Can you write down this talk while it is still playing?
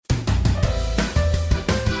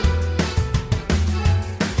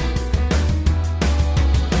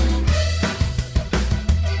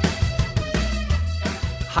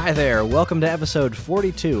Hi there, welcome to episode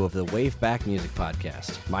 42 of the Wave Back Music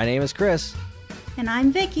Podcast. My name is Chris. And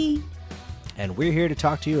I'm Vicky. And we're here to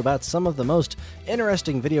talk to you about some of the most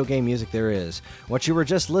interesting video game music there is. What you were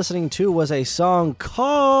just listening to was a song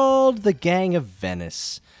called The Gang of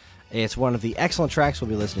Venice. It's one of the excellent tracks we'll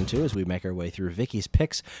be listening to as we make our way through Vicky's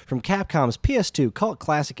picks from Capcom's PS2 cult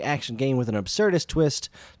classic action game with an absurdist twist.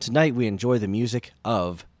 Tonight we enjoy the music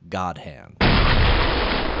of God Hand.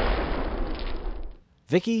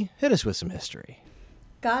 Vicky, hit us with some history.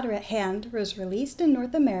 God Hand was released in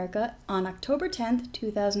North America on October 10th,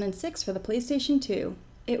 2006 for the PlayStation 2.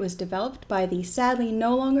 It was developed by the sadly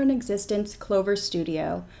no longer in existence Clover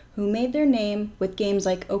Studio, who made their name with games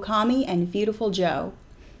like Okami and Beautiful Joe.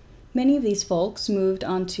 Many of these folks moved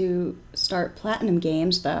on to start Platinum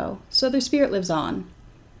Games, though, so their spirit lives on.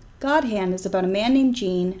 God Hand is about a man named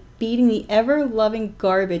Gene beating the ever-loving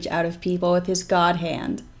garbage out of people with his God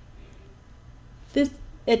Hand.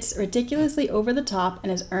 It's ridiculously over the top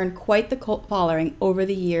and has earned quite the cult following over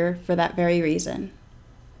the year for that very reason.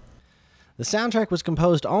 The soundtrack was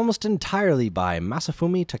composed almost entirely by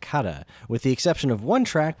Masafumi Takada, with the exception of one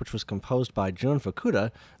track which was composed by Jun Fukuda,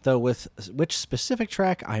 though with which specific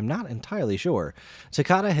track I'm not entirely sure.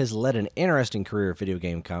 Takada has led an interesting career of video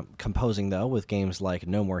game composing, though, with games like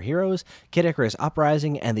No More Heroes, Kid Icarus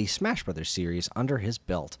Uprising, and the Smash Bros. Series under his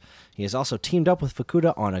belt. He has also teamed up with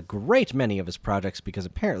Fukuda on a great many of his projects because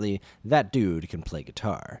apparently that dude can play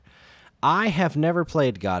guitar. I have never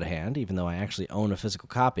played God Hand, even though I actually own a physical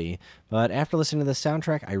copy, but after listening to this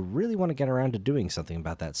soundtrack, I really want to get around to doing something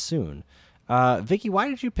about that soon. Vicky, why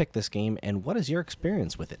did you pick this game, and what is your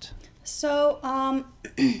experience with it? So, I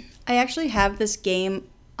actually have this game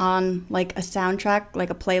on, like, a soundtrack,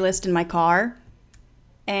 like a playlist in my car,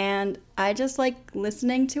 and I just like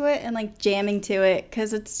listening to it and, like, jamming to it,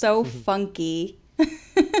 because it's so funky.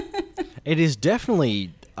 It is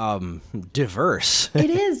definitely diverse. It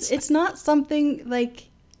is. It's not something like,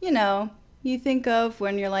 you think of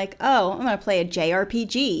when you're like, oh, I'm going to play a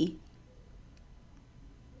JRPG.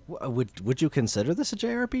 Would you consider this a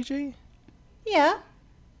JRPG? Yeah.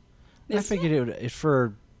 I figured it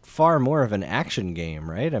for far more of an action game,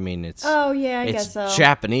 right? I mean, it's I guess so.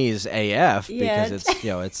 Japanese AF Yeah. because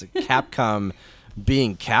it's Capcom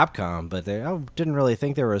being Capcom, but I didn't really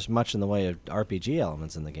think there was much in the way of RPG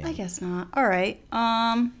elements in the game. I guess not. All right.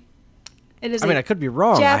 It is. I could be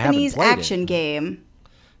wrong. Japanese I haven't played action game.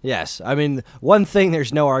 Yes, I mean, one thing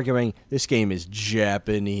there's no arguing: this game is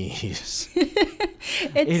Japanese.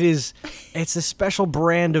 It's a special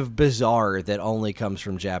brand of bizarre that only comes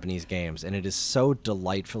from Japanese games, and it is so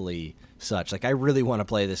delightfully such. Like, I really want to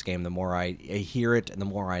play this game. The more I hear it, and the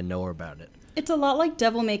more I know about it. It's a lot like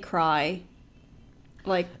Devil May Cry.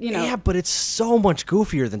 Like, Yeah, but it's so much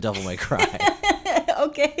goofier than Devil May Cry.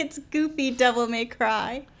 Okay, it's goofy Devil May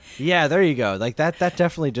Cry. Yeah, there you go. Like, that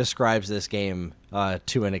definitely describes this game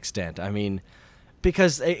to an extent. I mean,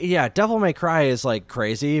 because, Devil May Cry is, like,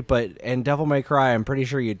 crazy, but in Devil May Cry, I'm pretty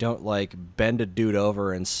sure you don't, like, bend a dude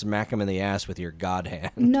over and smack him in the ass with your God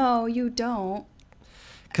Hand. No, you don't.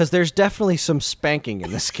 Because there's definitely some spanking in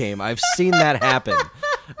this game. I've seen that happen.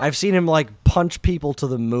 I've seen him, like, punch people to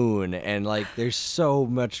the moon, and, like, there's so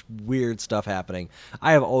much weird stuff happening.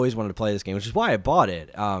 I have always wanted to play this game, which is why I bought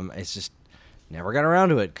it. It's just never got around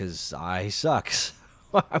to it because I suck.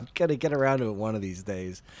 I'm going to get around to it one of these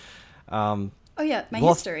days.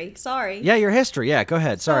 History. Sorry. Yeah, your history. Yeah, go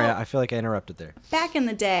ahead. Sorry, So, I feel like I interrupted there. Back in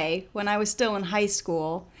the day, when I was still in high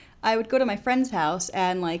school, I would go to my friend's house,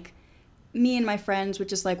 and, like, me and my friends would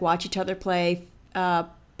just, like, watch each other play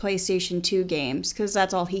PlayStation 2 games, because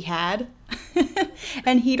that's all he had.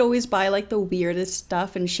 And he'd always buy, like, the weirdest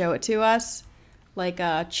stuff and show it to us, like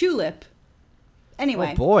Tulip.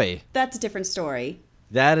 Anyway, Oh boy, that's a different story.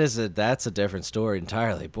 that's a different story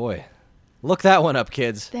entirely. Boy, look that one up,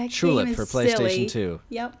 kids. That Tulip game for is PlayStation silly. 2.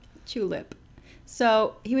 Yep, Tulip.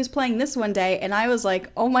 So he was playing this one day, and I was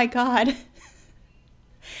like, oh my god,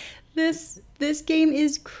 this game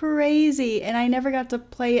is crazy. And I never got to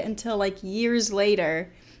play it until, like, years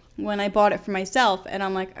later when I bought it for myself. And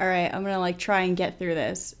I'm like, all right, I'm going to, like, try and get through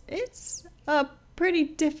this. It's a pretty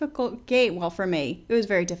difficult game. Well, for me. It was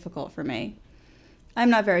very difficult for me. I'm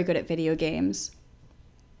not very good at video games.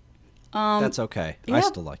 That's okay. I yeah.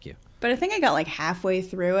 still like you. But I think I got, like, halfway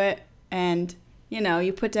through it. And,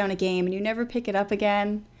 you put down a game and you never pick it up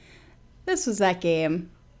again. This was that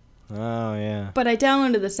game. Oh, yeah. But I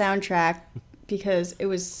downloaded the soundtrack because it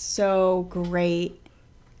was so great.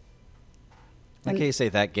 I can't say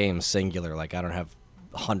that game's singular. Like, I don't have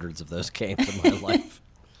hundreds of those games in my life.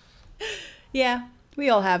 Yeah, we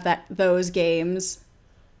all have those games.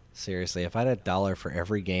 Seriously, if I had $1 for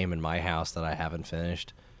every game in my house that I haven't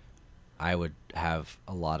finished, I would have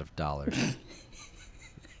a lot of dollars.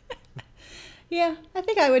 Yeah, I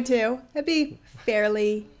think I would too. I'd be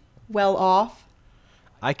fairly well off.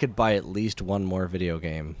 I could buy at least one more video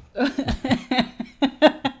game.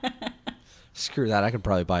 Screw that. I could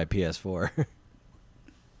probably buy a PS4.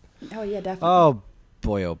 Oh yeah, definitely. Oh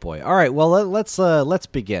boy, oh boy. All right, well let's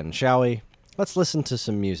begin, shall we? Let's listen to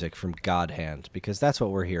some music from God Hand, because that's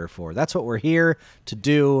what we're here for. That's what we're here to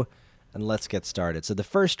do, and let's get started. So the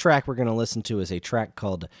first track we're going to listen to is a track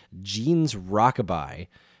called Jean's Rockabye.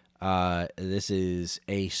 This is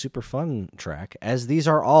a super fun track, as these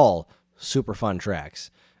are all super fun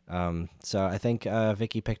tracks. So I think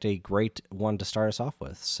Vicky picked a great one to start us off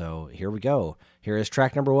with. So here we go. Here is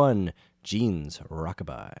track number 1, Jean's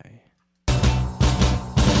Rockabye.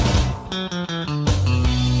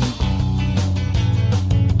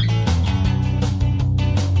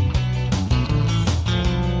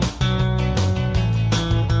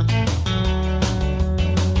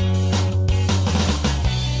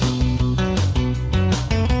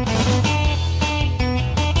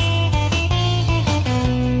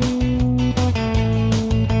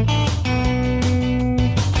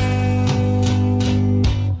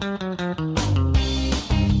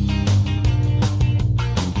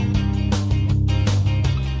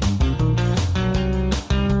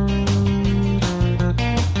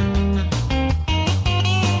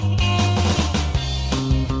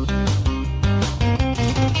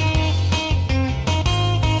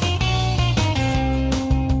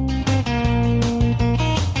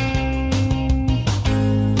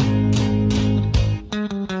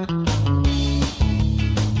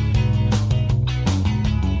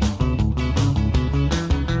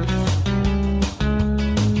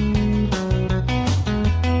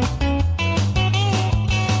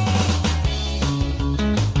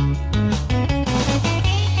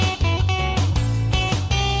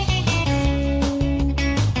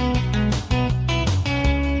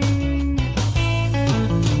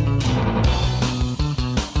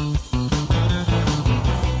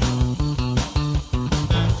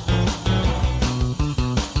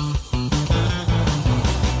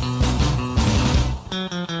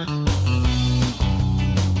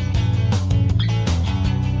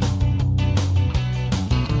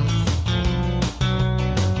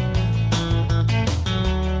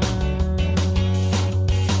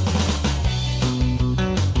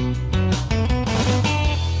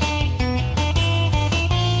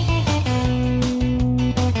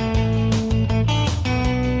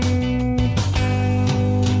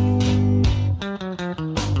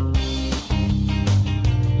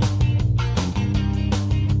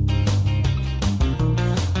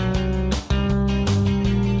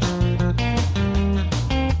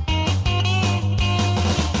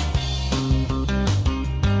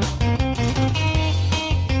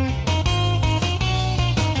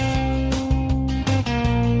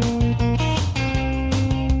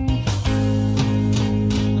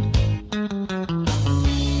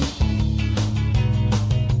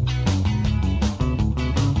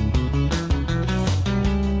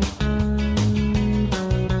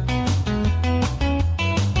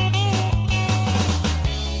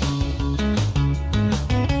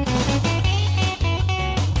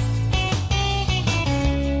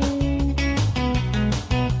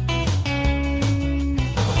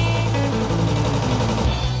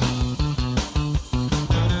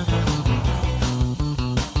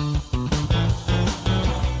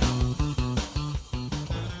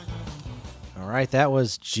 Right, that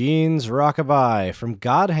was Jean's Rockabye from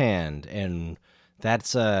God Hand, and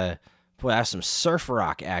that's that's some surf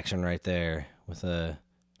rock action right there with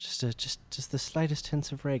just the slightest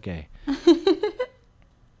hints of reggae.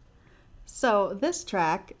 So this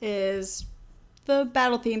track is the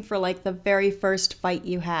battle theme for like the very first fight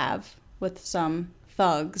you have with some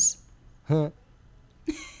thugs. Huh.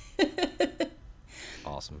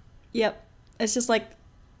 Awesome. Yep. It's just like,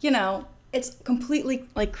 it's completely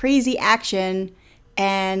like crazy action,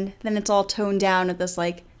 and then it's all toned down with this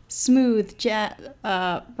like smooth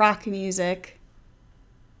rock music.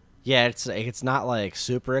 Yeah, it's not like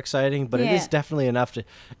super exciting, but it is definitely enough to.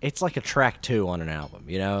 It's like a track 2 on an album,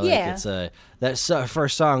 Like it's that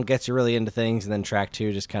first song gets you really into things, and then track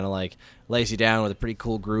 2 just kind of like lays you down with a pretty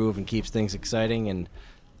cool groove and keeps things exciting, and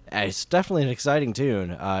it's definitely an exciting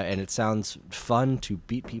tune, and it sounds fun to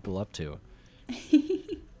beat people up to.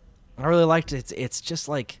 I really liked it. It's just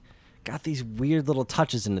like got these weird little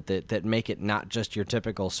touches in it that make it not just your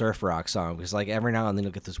typical surf rock song, because like every now and then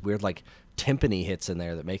you'll get this weird like timpani hits in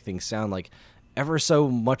there that make things sound like ever so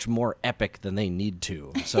much more epic than they need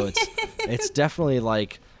to. So it's definitely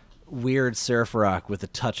like weird surf rock with a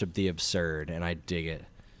touch of the absurd, and I dig it.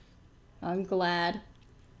 I'm glad.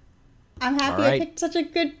 I'm happy All right. I picked such a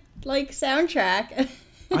good, soundtrack.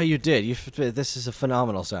 Oh, you did. This is a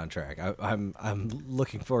phenomenal soundtrack. I'm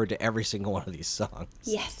looking forward to every single one of these songs.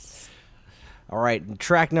 Yes. All right,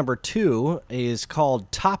 track number 2 is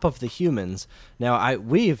called "Top of the Humans." Now,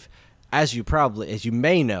 as you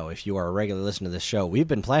may know, if you are a regular listener to this show, we've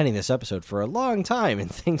been planning this episode for a long time, and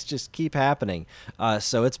things just keep happening.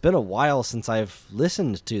 So it's been a while since I've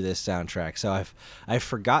listened to this soundtrack. So I've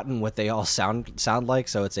forgotten what they all sound like.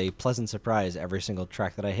 So it's a pleasant surprise every single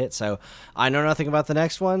track that I hit. So I know nothing about the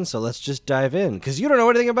next one. So let's just dive in, because you don't know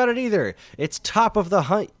anything about it either. It's Top of the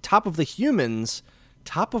Humans.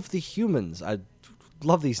 Top of the Humans. I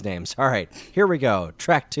love these names. All right, here we go.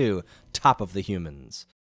 Track 2, Top of the Humans.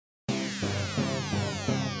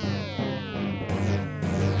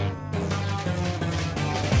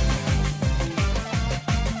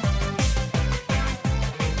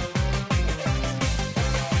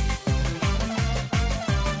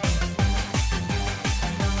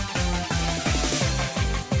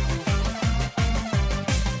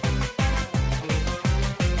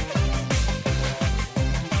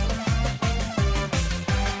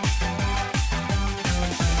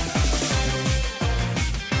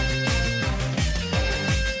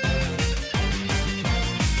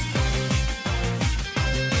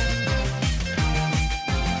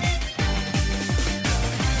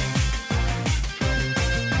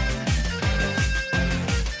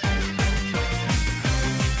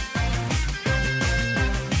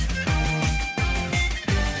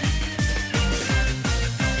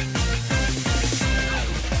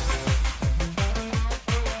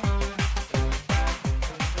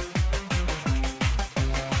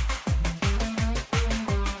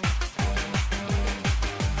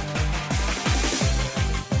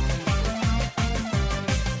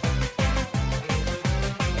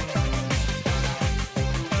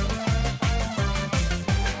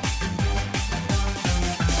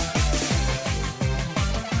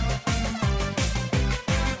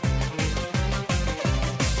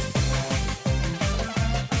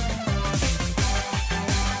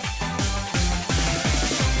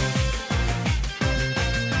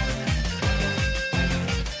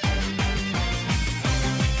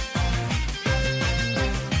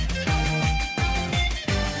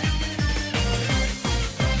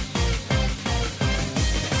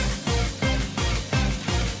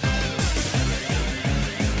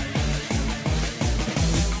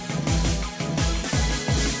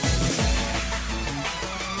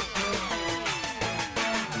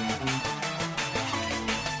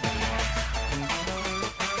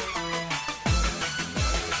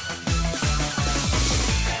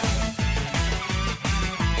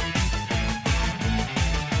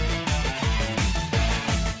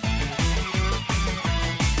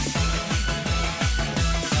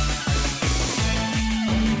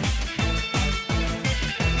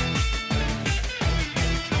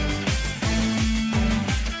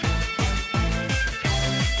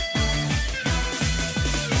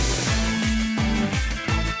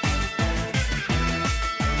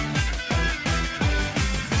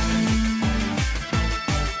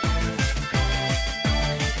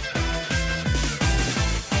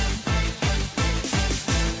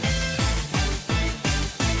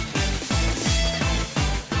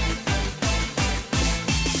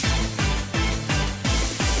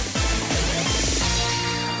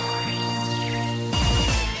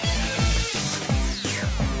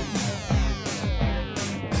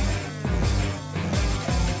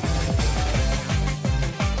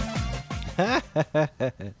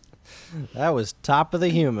 That was Top of the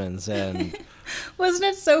Humans, and Wasn't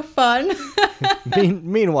it so fun?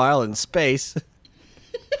 meanwhile in space.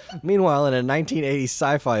 Meanwhile, in a 1980s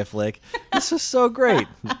sci-fi flick, this is so great.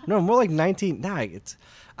 No, more like 19. Nah, I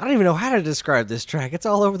don't even know how to describe this track. It's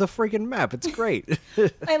all over the freaking map. It's great.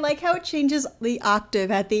 I like how it changes the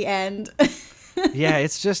octave at the end. Yeah,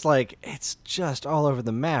 it's just all over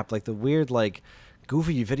the map. Like the weird,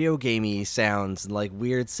 goofy video gamey sounds and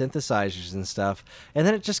weird synthesizers and stuff. And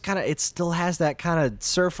then it still has that kind of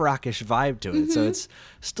surf rockish vibe to it. Mm-hmm. So it's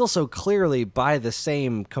still so clearly by the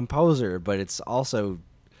same composer, but it's also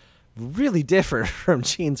really different from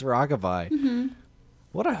Gene's Rockabye. Mm-hmm.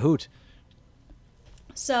 What a hoot.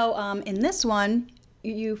 So in this one,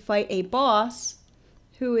 you fight a boss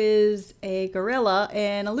who is a gorilla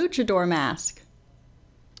in a luchador mask.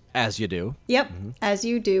 As you do. Yep, mm-hmm. As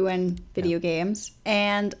you do in video games.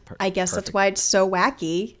 And I guess perfect. That's why it's so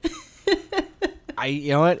wacky. You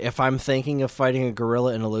know what? If I'm thinking of fighting a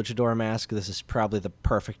gorilla in a luchador mask, this is probably the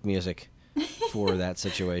perfect music for that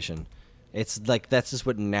situation. It's like that's just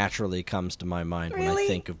what naturally comes to my mind when I Really?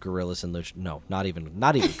 think of Gorillaz and Lucian. No, not even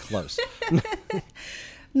close.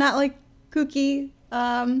 Not like kooky.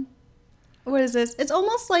 What is this? It's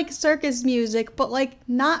almost like circus music, but like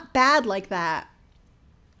not bad like that.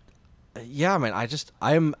 Yeah, man,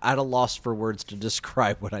 I'm at a loss for words to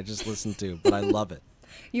describe what I just listened to, but I love it.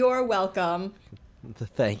 You're welcome.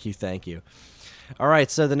 Thank you. All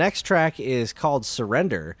right, so the next track is called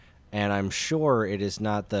Surrender, and I'm sure it is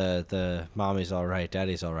not the Mommy's All Right,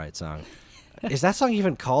 Daddy's All Right song. Is that song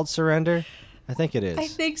even called Surrender? I think it is. I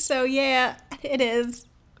think so, yeah. It is.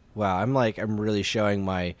 Wow, I'm really showing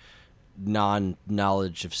my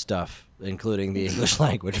non-knowledge of stuff, including the English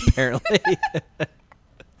language, apparently.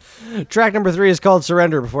 Track number 3 is called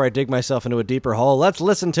Surrender. Before I dig myself into a deeper hole, let's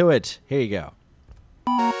listen to it. Here you go.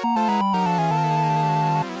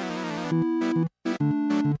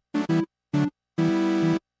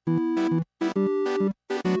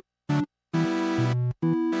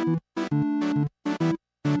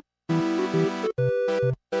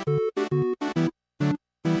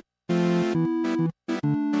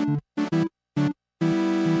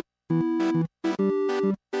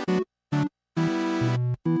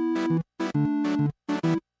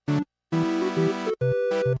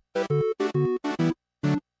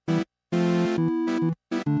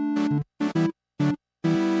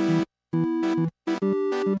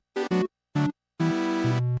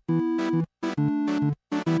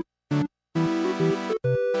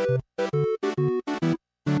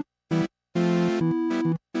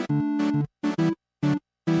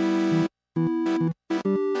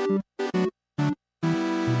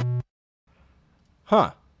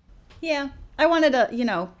 Huh. Yeah. I wanted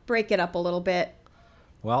to, break it up a little bit.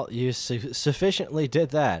 Well, you sufficiently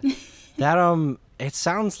did that. That it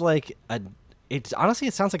sounds like it sounds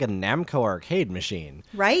like a Namco arcade machine.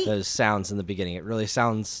 Right? Those sounds in the beginning. It really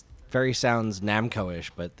sounds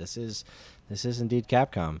Namco-ish, but this is indeed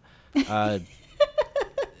Capcom.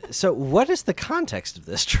 So what is the context of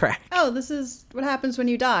this track? Oh, this is what happens when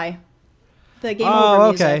you die. The game Oh, over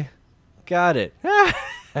music. okay. Got it.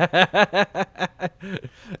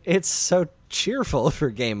 It's so cheerful for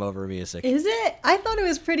game over music. Is it? I thought it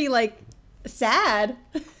was pretty, sad.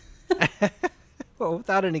 Well,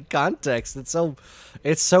 without any context, it's so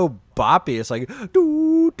boppy. It's like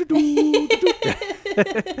doo, doo, doo, doo,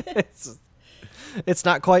 doo. It's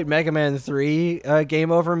not quite Mega Man 3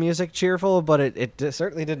 game over music cheerful, but it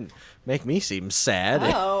certainly didn't make me seem sad.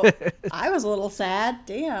 Oh, I was a little sad.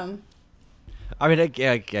 Damn. I mean, I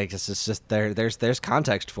guess it's just there's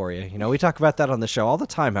context for you. We talk about that on the show all the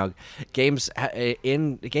time. How game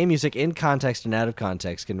music in context and out of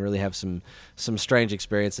context can really have some strange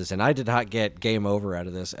experiences. And I did not get Game Over out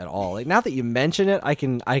of this at all. Like, now that you mention it, I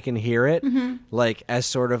can hear it like as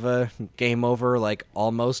sort of a Game Over, like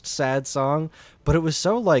almost sad song. But it was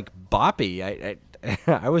so like boppy.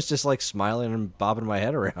 I was just like smiling and bobbing my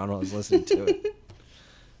head around while I was listening to it.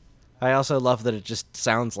 I also love that it just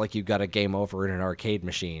sounds like you got a game over in an arcade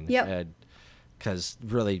machine. Yep. Because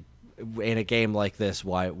really, in a game like this,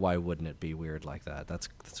 why wouldn't it be weird like that? That's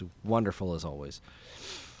wonderful as always.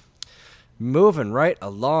 Moving right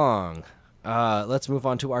along. Let's move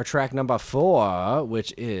on to our track number 4,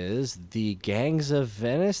 which is The Gangs of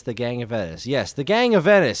Venice. The Gang of Venice. Yes, The Gang of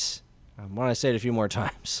Venice. I want to say it a few more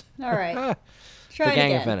times. All right. Try The it Gang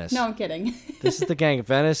again. of Venice. No, I'm kidding. This is The Gang of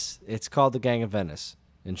Venice. It's called The Gang of Venice.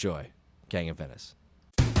 Enjoy. Gang of Venice.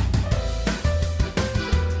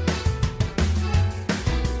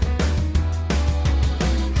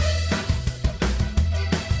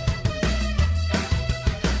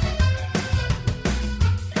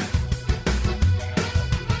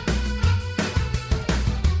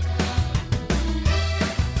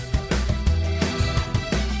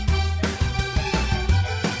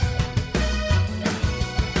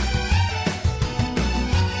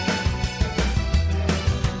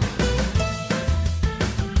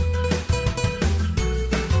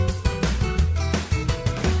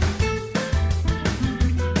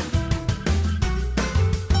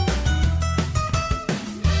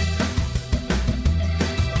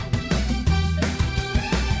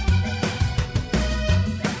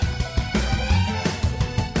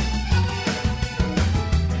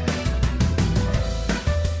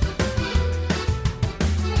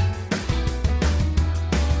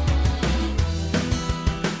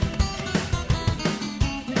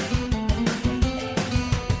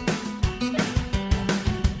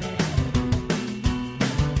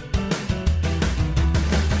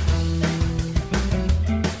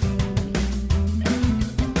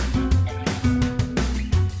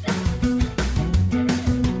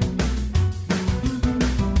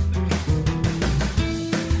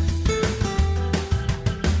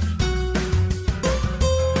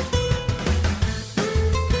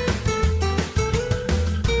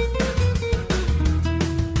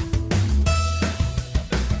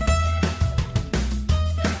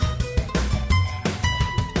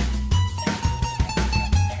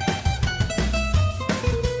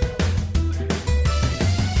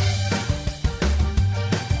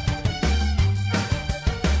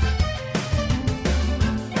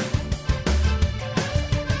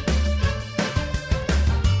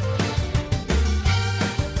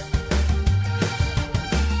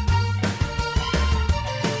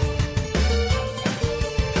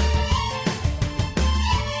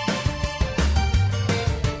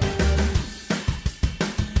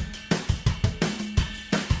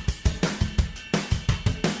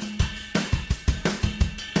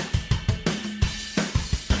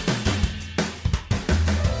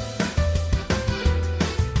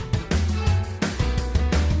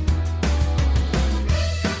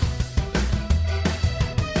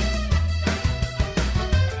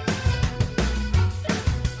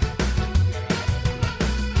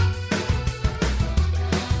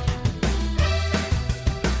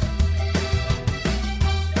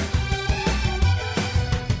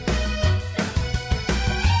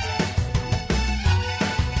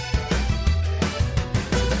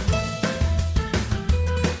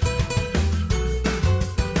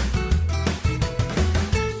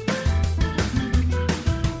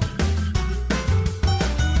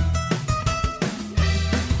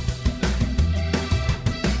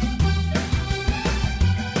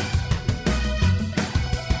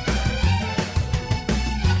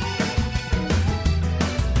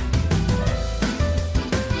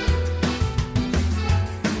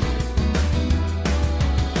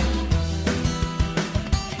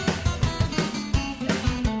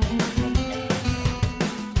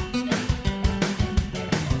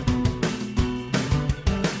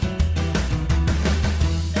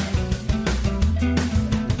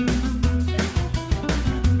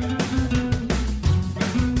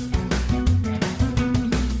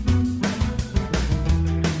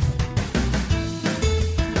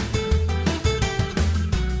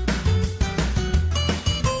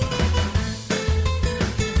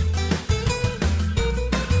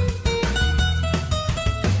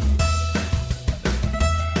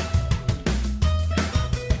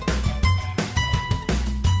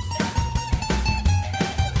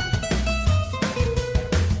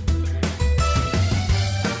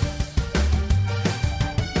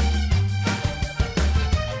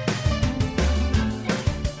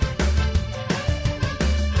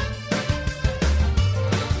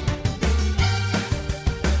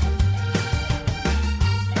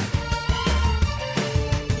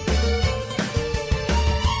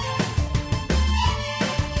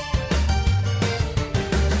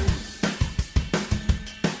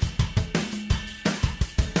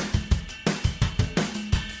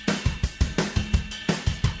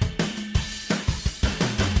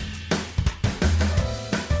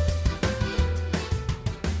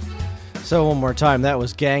 So one more time, that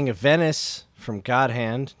was Gang of Venice from God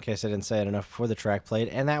Hand, in case I didn't say it enough before the track played,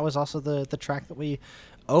 and that was also the track that we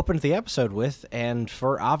opened the episode with, and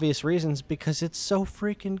for obvious reasons, because it's so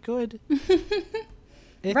freaking good.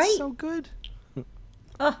 It's right? So good.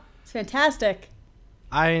 Oh, it's fantastic.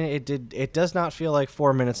 It does not feel like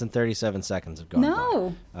 4 minutes and 37 seconds have gone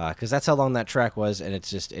No. by. Because that's how long that track was, and it's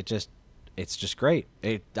just great.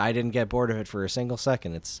 I didn't get bored of it for a single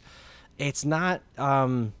second. It's not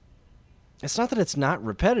it's not that it's not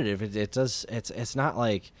repetitive. It's not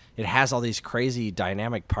like it has all these crazy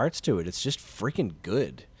dynamic parts to it. It's just freaking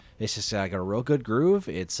good. It's just got a real good groove.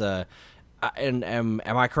 It's and am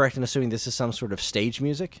I correct in assuming this is some sort of stage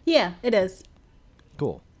music? Yeah, it is.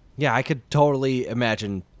 Cool. Yeah, I could totally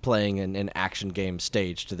imagine playing an action game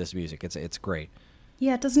stage to this music. It's great.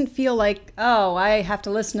 Yeah, it doesn't feel like, oh, I have to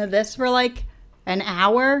listen to this for like an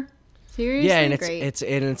hour. Seriously? Yeah, and great.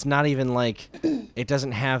 it's not even like it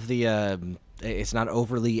doesn't have the it's not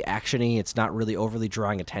overly actiony. It's not really overly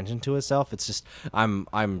drawing attention to itself. It's just I'm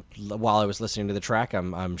while I was listening to the track,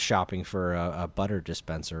 I'm shopping for a butter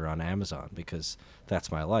dispenser on Amazon because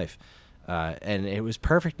that's my life. And it was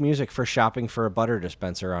perfect music for shopping for a butter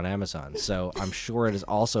dispenser on Amazon. So I'm sure it is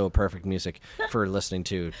also perfect music for listening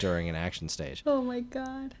to during an action stage. Oh my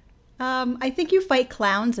god. I think you fight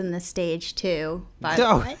clowns in this stage too, by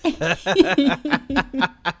the way.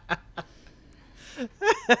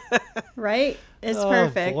 Right? It's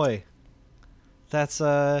perfect. Oh boy. That's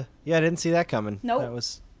yeah, I didn't see that coming. Nope. That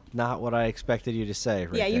was not what I expected you to say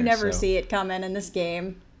right yeah, you there, never so. see it coming in this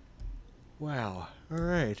game. Wow. All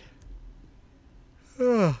right.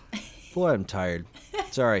 Boy, I'm tired.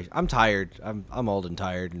 Sorry, I'm tired. I'm old and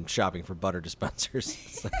tired and shopping for butter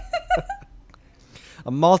dispensers.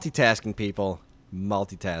 I'm multitasking, people.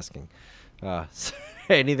 Multitasking.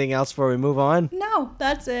 Anything else before we move on? No,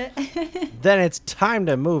 that's it. Then it's time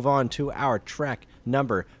to move on to our track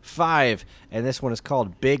number 5. And this one is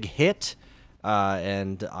called Big Hit.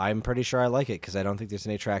 And I'm pretty sure I like it because I don't think there's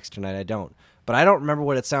any tracks tonight I don't. But I don't remember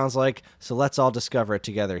what it sounds like, so let's all discover it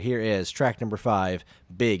together. Here is track number 5,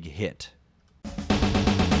 Big Hit.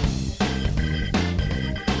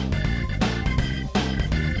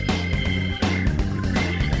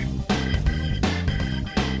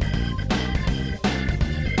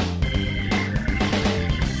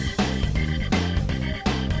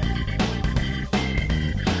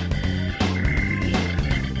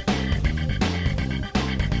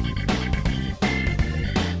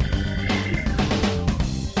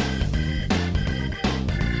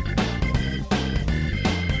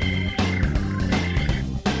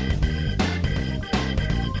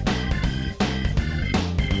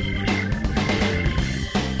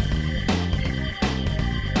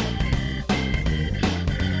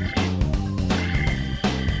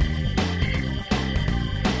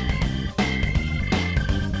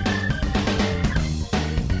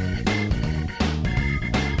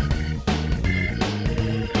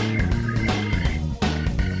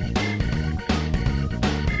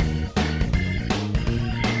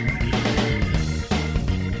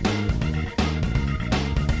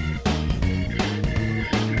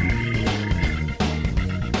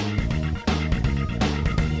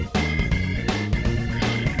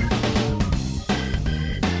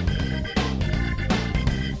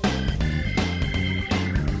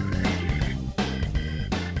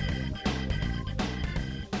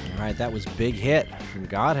 That was Big Hit from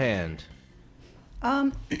God Hand.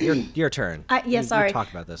 Your turn. Yeah, sorry. You talk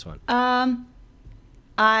about this one.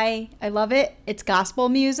 I love it. It's gospel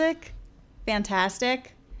music.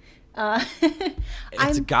 Fantastic.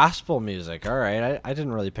 It's gospel music. All right. I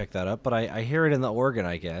didn't really pick that up, but I hear it in the organ,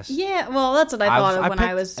 I guess. Yeah, well, that's what I thought of when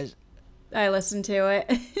I listened to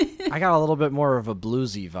it. I got a little bit more of a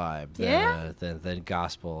bluesy vibe than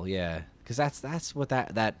gospel. Yeah. Because that's what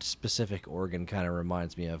that specific organ kind of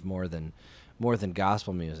reminds me of more than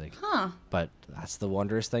gospel music. Huh. But that's the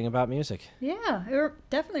wondrous thing about music. Yeah, it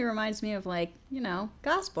definitely reminds me of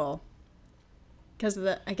gospel. Because of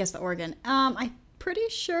the organ. I'm pretty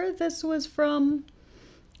sure this was from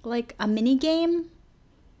like a mini game.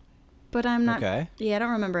 But I'm not. Okay. Yeah, I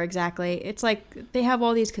don't remember exactly. It's like they have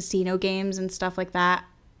all these casino games and stuff like that.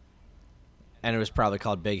 And it was probably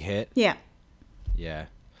called Big Hit. Yeah. Yeah.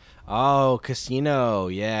 Oh, casino.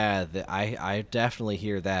 Yeah, I definitely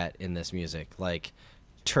hear that in this music. Like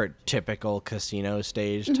typical casino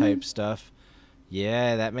stage type stuff.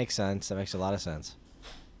 Yeah, that makes sense. That makes a lot of sense.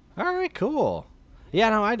 All right, cool.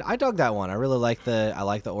 Yeah, no, I dug that one. I really like the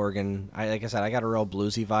organ. Like I said, I got a real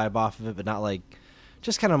bluesy vibe off of it, but not like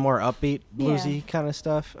just kind of more upbeat bluesy kind of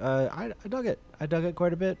stuff. I dug it. I dug it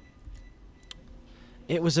quite a bit.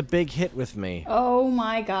 It was a big hit with me. Oh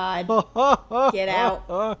my God. Get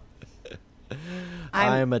out.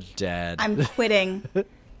 I'm a dad. I'm quitting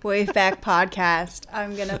Boys Back Podcast.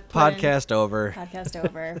 I'm going to Podcast over. Podcast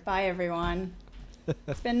over. Bye, everyone.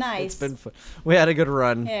 It's been nice. It's been fun. We had a good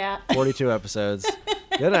run. Yeah. 42 episodes.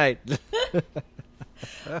 Good night.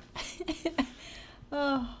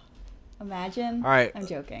 Oh, imagine. All right. I'm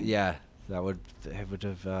joking. Yeah, that would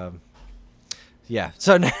have. Yeah.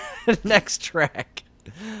 So next track.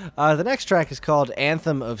 The next track is called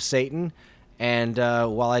Anthem of Satan. And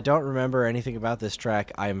while I don't remember anything about this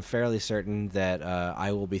track, I am fairly certain that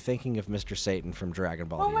I will be thinking of Mr. Satan from Dragon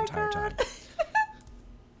Ball the entire time.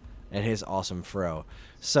 And his awesome fro.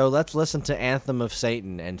 So let's listen to Anthem of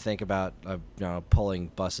Satan and think about pulling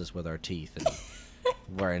buses with our teeth and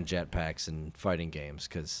wearing jetpacks and fighting games,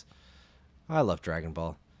 because I love Dragon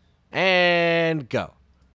Ball. And go.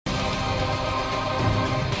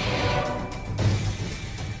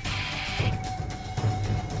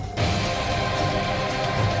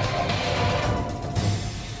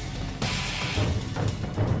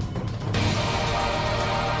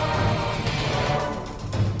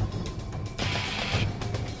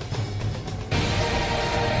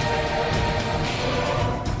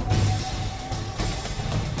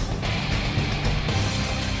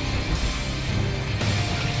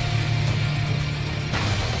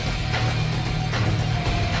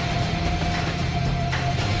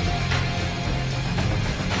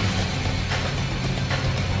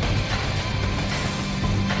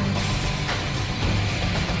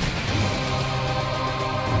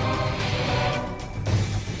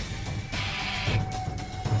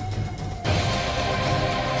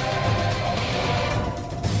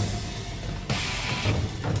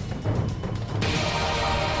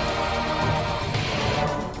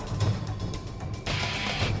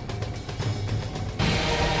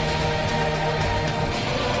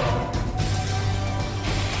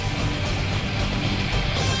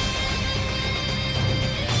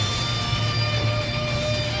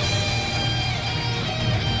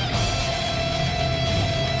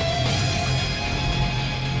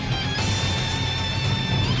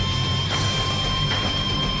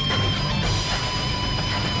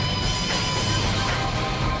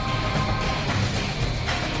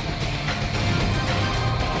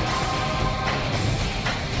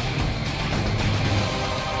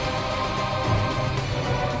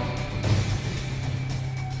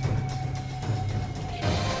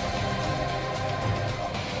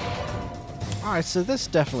 Alright, so this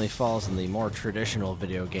definitely falls in the more traditional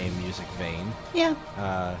video game music vein.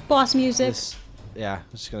 Yeah. Boss music. I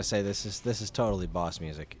was just gonna say this is totally boss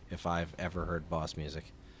music, if I've ever heard boss music.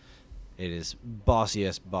 It is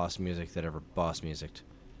bossiest boss music that ever boss musicked.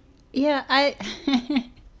 Yeah,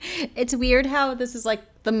 it's weird how this is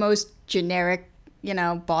like the most generic,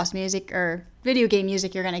 boss music or video game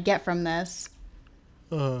music you're gonna get from this.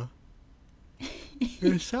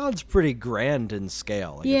 It sounds pretty grand in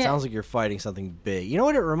scale. Like, Yeah. It sounds like you're fighting something big. You know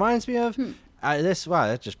what it reminds me of?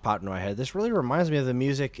 That just popped into my head. This really reminds me of the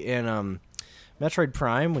music in Metroid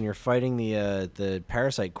Prime when you're fighting the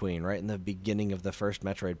Parasite Queen right in the beginning of the first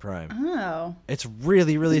Metroid Prime. Oh. It's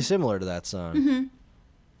really, really similar to that song.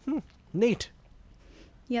 Neat.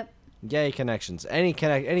 Yep. Yay, connections.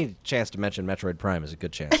 Any chance to mention Metroid Prime is a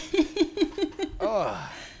good chance.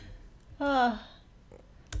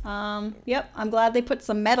 Yep. I'm glad they put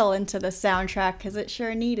some metal into the soundtrack because it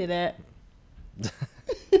sure needed it.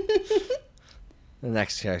 The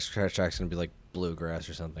next track's going to be like bluegrass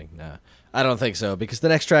or something. No, I don't think so, because the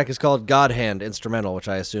next track is called God Hand Instrumental, which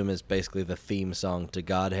I assume is basically the theme song to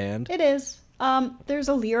God Hand. It is. There's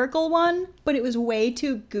a lyrical one, but it was way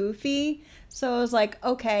too goofy. So I was like,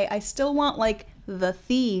 okay, I still want like the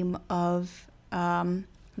theme of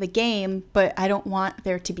the game, but I don't want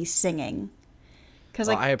there to be singing. Because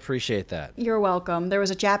I appreciate that. You're welcome. There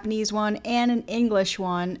was a Japanese one and an English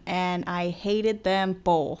one, and I hated them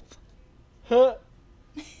both.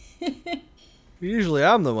 Usually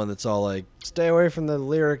I'm the one that's all like, stay away from the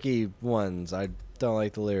lyric-y ones. I don't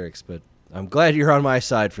like the lyrics, but I'm glad you're on my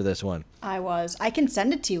side for this one. I was. I can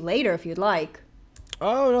send it to you later if you'd like.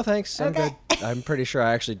 Oh, no thanks. I'm good. I'm pretty sure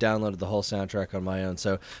I actually downloaded the whole soundtrack on my own.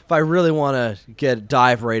 So if I really want to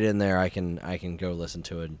dive right in there, I can go listen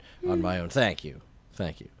to it on my own. Thank you.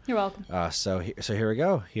 You're welcome. So here we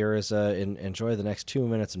go. Here is enjoy the next 2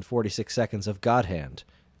 minutes and 46 seconds of God Hand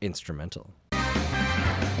Instrumental.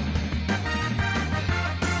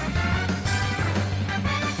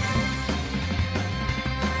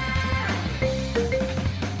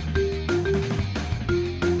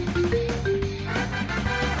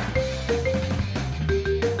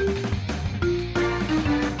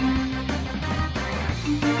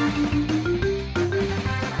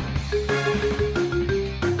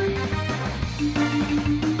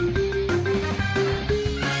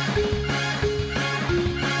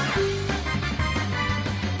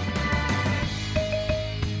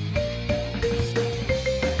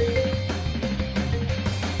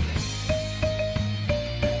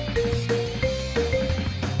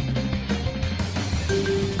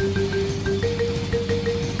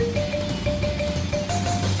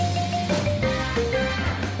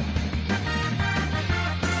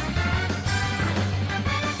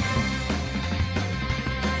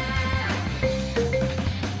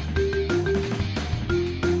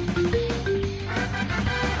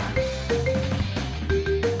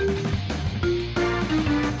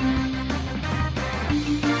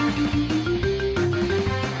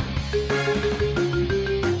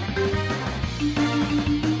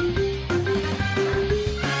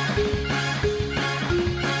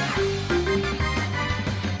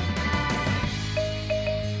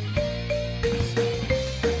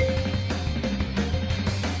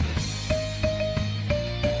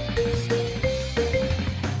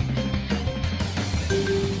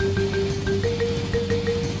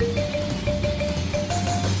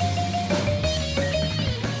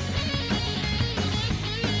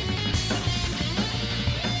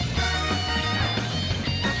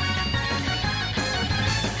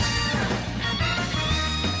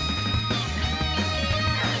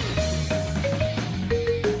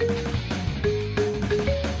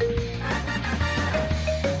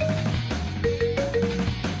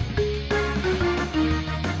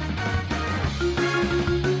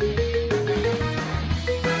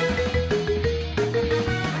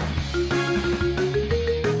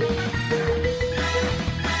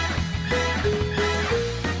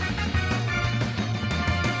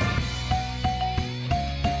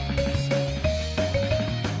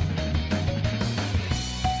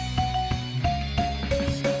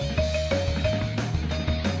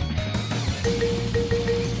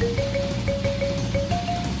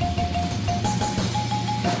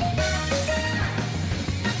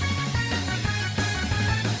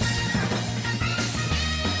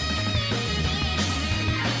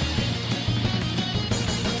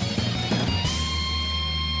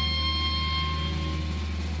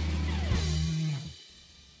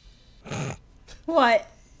 What?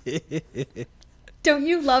 Don't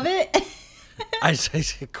you love it?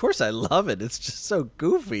 Of course I love it. It's just so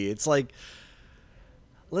goofy. It's like,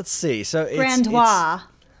 let's see. So it's Grandiose.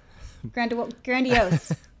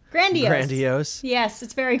 Grandiose. Grandiose. Yes,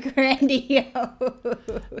 it's very grandiose.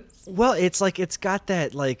 Well, it's like it's got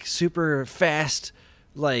that like super fast,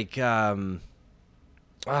 like oh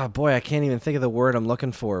boy, I can't even think of the word I'm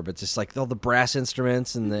looking for, but just like all the brass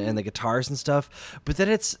instruments and the guitars and stuff. But then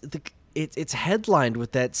it's headlined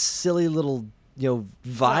with that silly little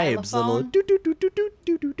vibes, the little Xylophone. do do do do do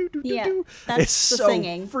do do do do. Yeah, do. that's It's the so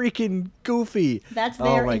singing. freaking goofy. That's Oh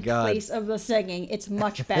there my in God. place of the singing. It's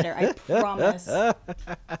much better, I promise.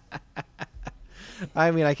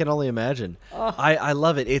 I mean, I can only imagine. I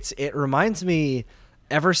love it. It reminds me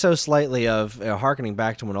ever so slightly of harkening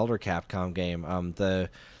back to an older Capcom game. The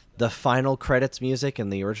final credits music in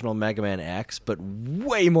the original Mega Man X, but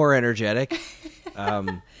way more energetic.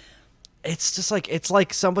 It's just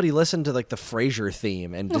like somebody listened to like the Frasier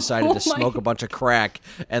theme and decided Oh to smoke my- a bunch of crack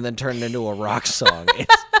and then turn it into a rock song.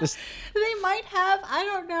 It's just They might have, I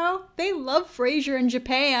don't know. They love Frasier in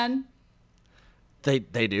Japan. they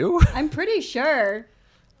do. I'm pretty sure.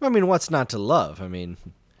 I mean, what's not to love? I mean,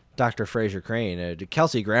 Dr. Fraser Crane,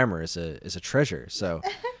 Kelsey Grammer is a treasure. So,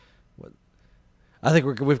 I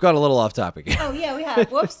think we've got a little off topic. Oh, yeah, we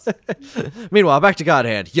have. Whoops. Meanwhile, back to God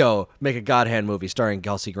Hand. Yo, make a God Hand movie starring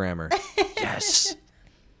Kelsey Grammer. Yes,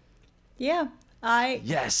 Yeah,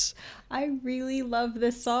 yes. I really love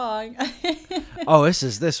this song. Oh,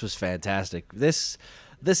 this was fantastic. This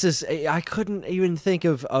is I couldn't even think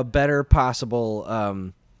of a better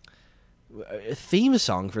possible theme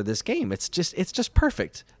song for this game. It's just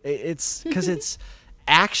perfect. It's because it's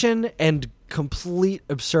action and complete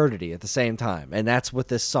absurdity at the same time, and that's what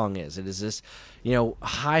this song is. It is this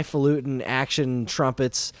highfalutin action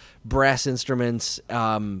trumpets, brass instruments,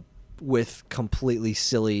 with completely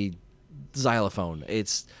silly xylophone.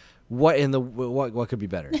 It's what could be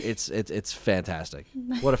better? It's fantastic.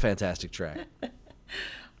 What a fantastic track.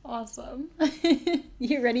 Awesome.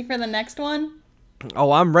 You ready for the next one?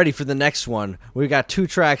 Oh, I'm ready for the next one. We got 2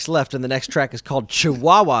 tracks left, and the next track is called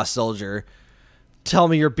Chihuahua Soldier. Tell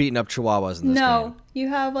me you're beating up chihuahuas in this game. No, you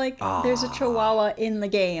have there's a chihuahua in the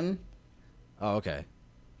game. Oh, okay.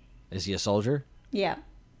 Is he a soldier? Yeah.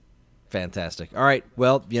 Fantastic. All right.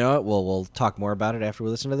 Well, you know what? We'll talk more about it after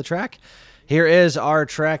we listen to the track. Here is our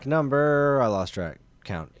track number. I lost track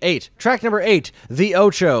count. 8. Track number 8. The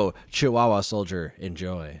Ocho. Chihuahua Soldier.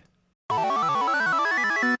 Enjoy.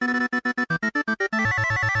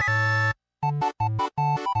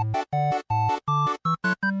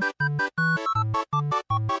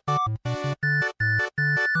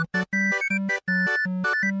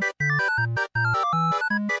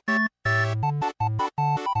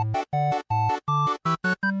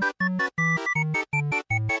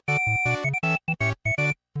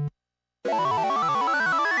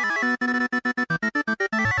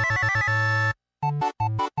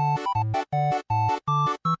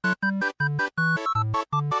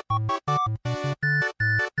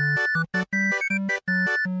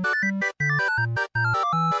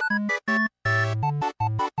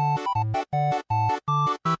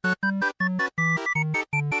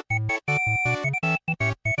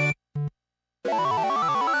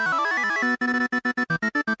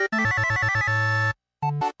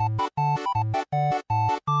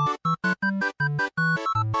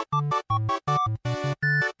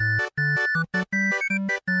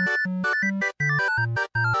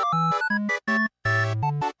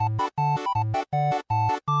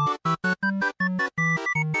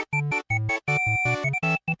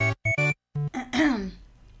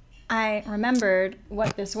 I remembered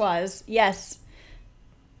what this was. Yes.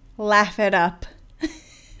 Laugh it up.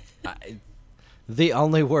 The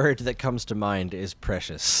only word that comes to mind is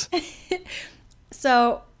precious.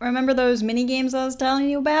 So, remember those mini games I was telling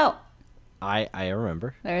you about? I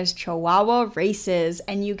remember. There's Chihuahua races,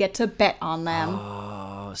 and you get to bet on them.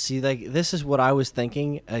 Oh, see, like this is what I was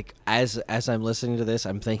thinking. Like as I'm listening to this,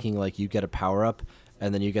 I'm thinking like you get a power up,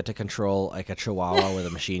 and then you get to control like a Chihuahua with a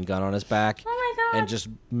machine gun on his back, Oh my God. and just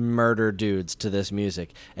murder dudes to this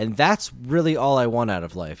music. And that's really all I want out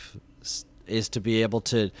of life, is to be able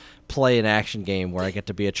to play an action game where I get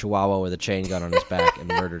to be a Chihuahua with a chain gun on his back and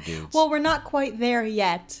murder dudes. Well, we're not quite there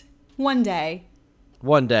yet. One day.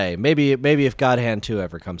 One day, maybe if God Hand 2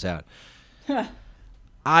 ever comes out.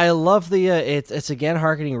 I love the it's again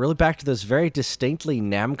harkening really back to those very distinctly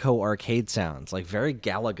Namco arcade sounds, like very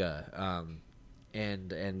Galaga,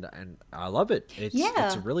 and I love it. It's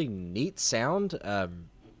Yeah. a really neat sound.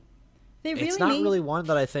 They really It's not need... really one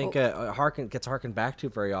that I think gets harkened back to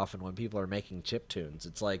very often when people are making chip tunes.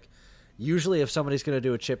 It's like Usually, if somebody's going to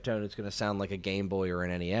do a chip tone, it's going to sound like a Game Boy or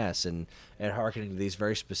an NES, and harkening to these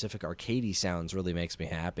very specific arcadey sounds really makes me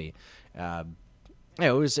happy.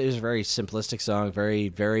 It was a very simplistic song, very,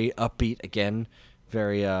 very upbeat again,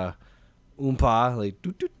 very oompa, like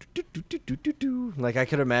do do do do do do do do. Like I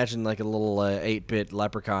could imagine like a little 8-bit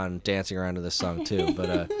leprechaun dancing around to this song too,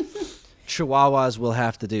 but Chihuahuas will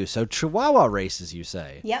have to do. So Chihuahua races, you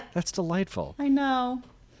say? Yep. That's delightful. I know.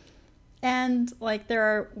 And, like, there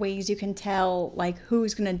are ways you can tell, like,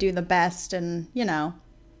 who's going to do the best and,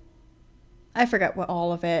 I forget what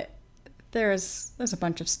all of it. There's a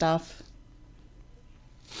bunch of stuff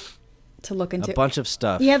to look into. A bunch of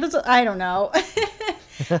stuff. Yeah, I don't know.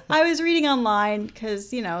 I was reading online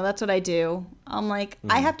because, that's what I do. I'm like,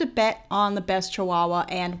 I have to bet on the best Chihuahua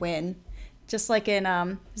and win. Just like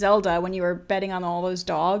in Zelda when you were betting on all those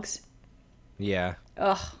dogs. Yeah.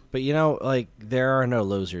 Ugh. But there are no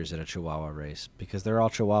losers in a Chihuahua race because they're all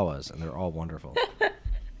Chihuahuas and they're all wonderful.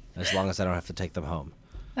 As long as I don't have to take them home.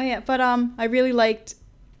 Oh yeah, but I really liked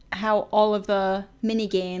how all of the mini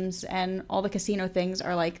games and all the casino things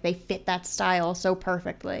are like they fit that style so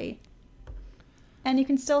perfectly. And you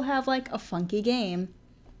can still have like a funky game.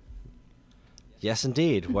 Yes,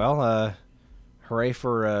 indeed. Well, hooray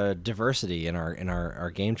for diversity in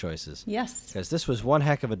our game choices. Yes. Because this was one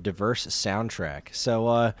heck of a diverse soundtrack.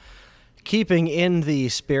 So, keeping in the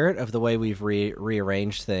spirit of the way we've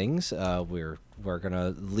rearranged things, we're going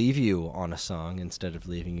to leave you on a song instead of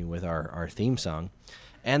leaving you with our theme song.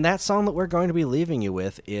 And that song that we're going to be leaving you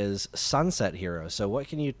with is Sunset Heroes. So what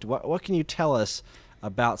can you tell us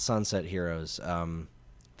about Sunset Heroes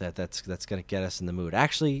that's going to get us in the mood?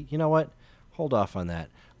 Actually, you know what? Hold off on that.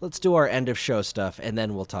 Let's do our end of show stuff, and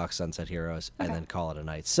then we'll talk Sunset Heroes, and then call it a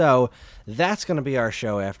night. So that's going to be our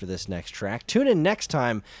show after this next track. Tune in next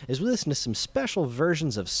time as we listen to some special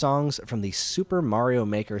versions of songs from the Super Mario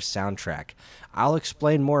Maker soundtrack. I'll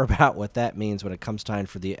explain more about what that means when it comes time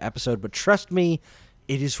for the episode, but trust me,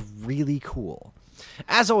 it is really cool.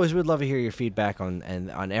 As always, we'd love to hear your feedback on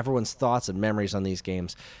everyone's thoughts and memories on these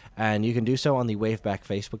games. And you can do so on the Waveback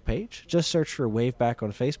Facebook page. Just search for Waveback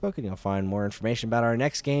on Facebook, and you'll find more information about our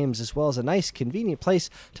next games, as well as a nice, convenient place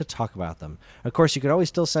to talk about them. Of course, you can always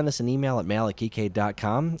still send us an email at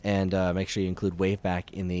mail@geekade.com, and make sure you include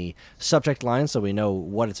Waveback in the subject line so we know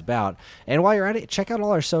what it's about. And while you're at it, check out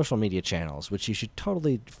all our social media channels, which you should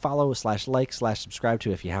totally follow /like/subscribe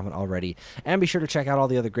to if you haven't already. And be sure to check out all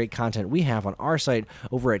the other great content we have on our site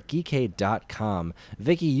over at geekade.com.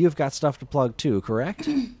 Vicky, you've got stuff to plug too, correct?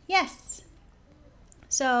 Yes.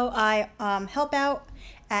 So I help out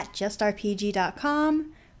at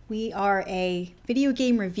justrpg.com. We are a video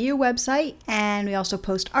game review website, and we also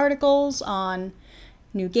post articles on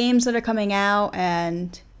new games that are coming out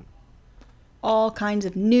and all kinds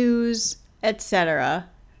of news, etc.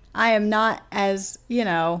 I am not as,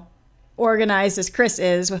 organized as Chris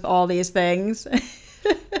is with all these things.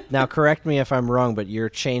 Now, correct me if I'm wrong, but you're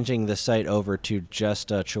changing the site over to just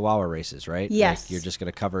Chihuahua races, right? Yes. Like you're just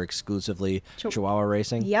going to cover exclusively Chihuahua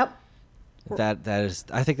racing? Yep. That is,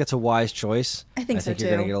 I think that's a wise choice. I think so, you're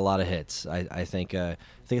going to get a lot of hits. I think it's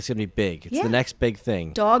going to be big. It's the next big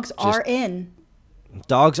thing. Dogs are in.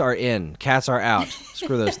 Dogs are in. Cats are out.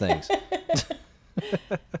 Screw those things.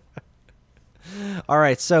 All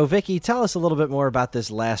right, so Vicky, tell us a little bit more about this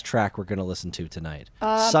last track we're going to listen to tonight.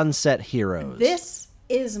 Sunset Heroes. This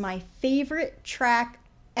is my favorite track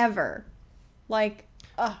ever. Like,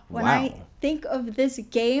 when I think of this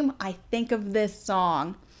game, I think of this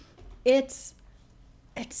song. It's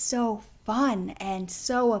so fun and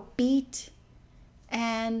so upbeat,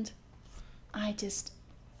 and I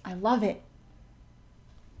love it.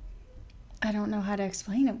 I don't know how to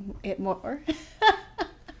explain it more.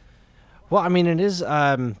 Well, I mean, it isn't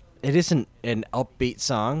an upbeat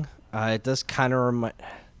song. It does kind of remind.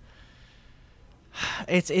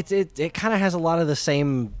 It kind of has a lot of the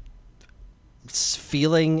same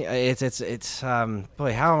feeling.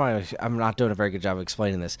 Boy, how am I'm not doing a very good job of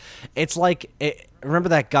explaining this. It's like remember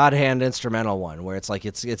that God Hand instrumental one where it's like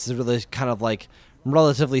it's really kind of like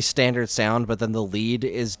relatively standard sound, but then the lead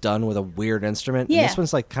is done with a weird instrument. Yeah. And this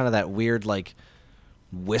one's like kind of that weird like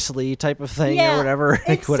whistly type of thing yeah, or whatever.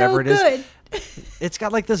 It's whatever so it is. good. It's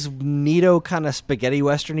got like this neato kind of spaghetti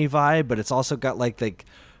westerny vibe, but it's also got like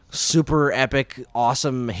super epic,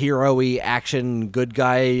 awesome, hero-y action, good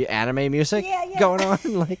guy anime music going on.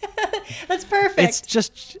 Like, that's perfect.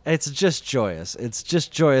 It's just joyous. It's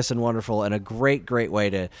just joyous and wonderful, and a great way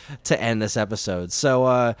to end this episode.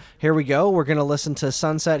 So here we go. We're gonna listen to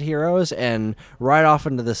Sunset Heroes and ride off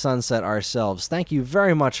into the sunset ourselves. Thank you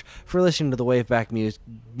very much for listening to the Waveback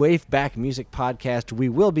Music Podcast. We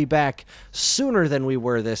will be back sooner than we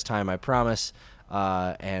were this time, I promise.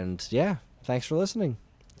 And yeah, thanks for listening.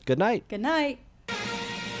 Good night. Good night.